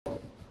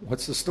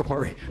What's the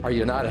story? Are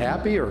you not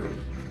happy, or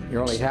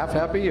you're only half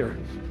happy, or?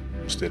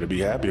 Still to be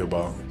happy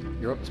about.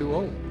 You're up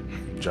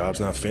 2-0.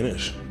 Job's not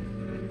finished.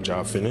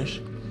 Job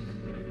finished?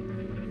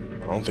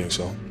 I don't think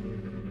so.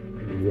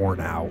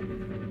 Worn out,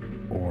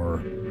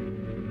 or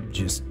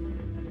just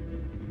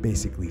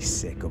basically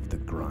sick of the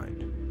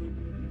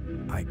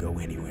grind. I go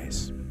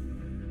anyways.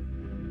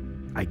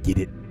 I get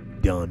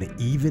it done,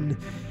 even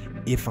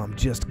if I'm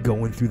just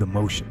going through the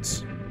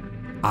motions.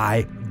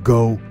 I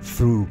go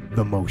through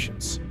the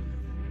motions.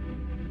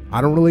 I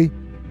don't really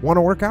want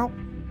to work out.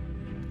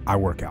 I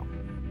work out.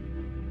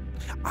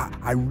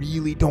 I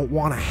really don't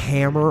want to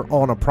hammer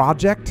on a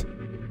project.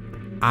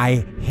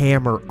 I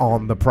hammer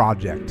on the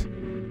project.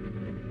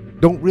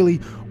 Don't really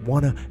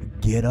want to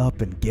get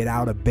up and get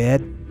out of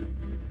bed.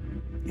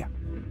 Yeah,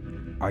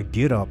 I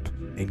get up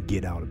and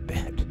get out of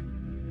bed.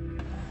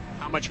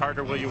 How much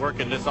harder will you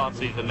work in this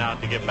offseason now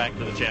to get back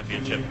to the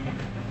championship?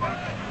 I'll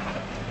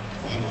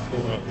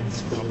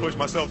push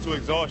myself to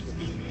exhaustion.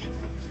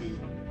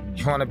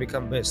 You want to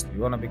become best.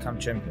 You want to become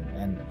champion.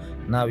 And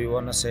now you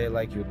want to say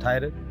like you're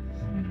tired.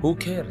 Who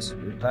cares?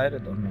 You're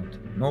tired or not?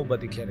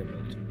 Nobody cares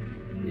about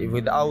you.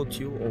 Without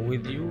you or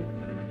with you,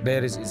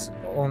 there is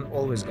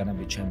always going to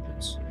be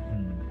champions.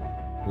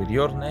 With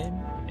your name,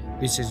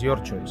 this is your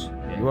choice.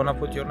 You want to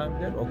put your name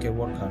there? Okay,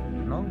 work hard.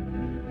 No?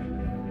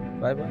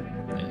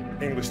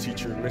 Bye-bye. English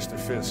teacher, Mr.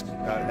 Fisk,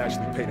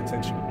 actually paid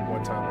attention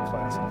one time in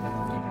class.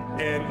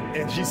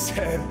 And he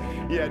said,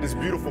 he had this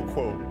beautiful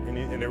quote, and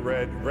it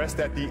read, "Rest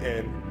at the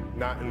end,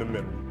 not in the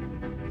middle."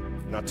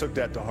 And I took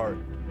that to heart.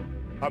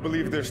 I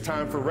believe there's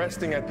time for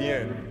resting at the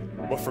end,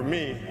 but for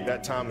me,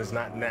 that time is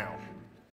not now.